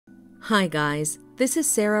Hi guys, this is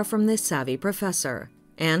Sarah from The Savvy Professor,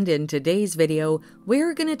 and in today's video,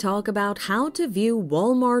 we're going to talk about how to view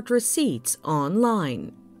Walmart receipts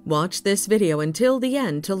online. Watch this video until the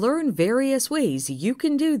end to learn various ways you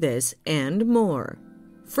can do this and more.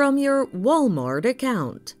 From your Walmart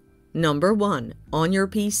account. Number 1. On your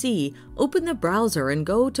PC, open the browser and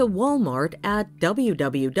go to Walmart at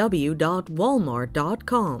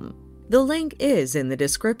www.walmart.com. The link is in the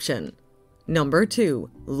description. Number 2.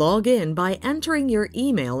 Log in by entering your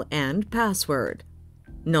email and password.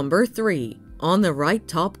 Number 3. On the right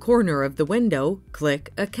top corner of the window,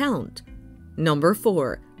 click Account. Number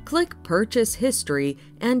 4. Click Purchase History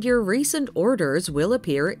and your recent orders will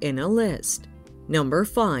appear in a list. Number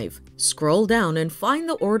 5. Scroll down and find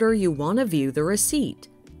the order you want to view the receipt.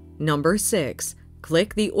 Number 6.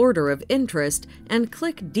 Click the order of interest and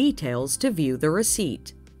click Details to view the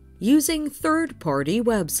receipt. Using third-party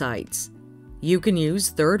websites. You can use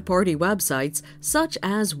third-party websites such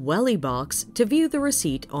as Wellybox to view the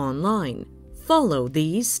receipt online. Follow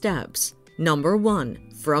these steps. Number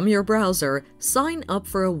 1. From your browser, sign up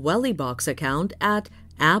for a Wellybox account at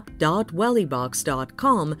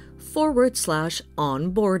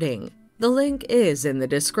app.wellybox.com/onboarding. The link is in the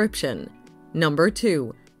description. Number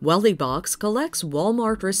 2. Wellybox collects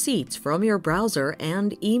Walmart receipts from your browser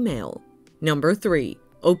and email. Number 3.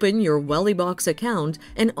 Open your Wellybox account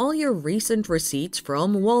and all your recent receipts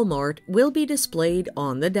from Walmart will be displayed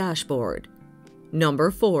on the dashboard.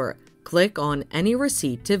 Number 4. Click on any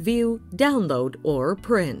receipt to view, download, or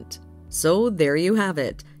print. So there you have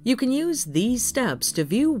it. You can use these steps to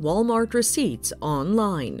view Walmart receipts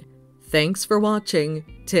online. Thanks for watching.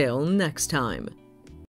 Till next time.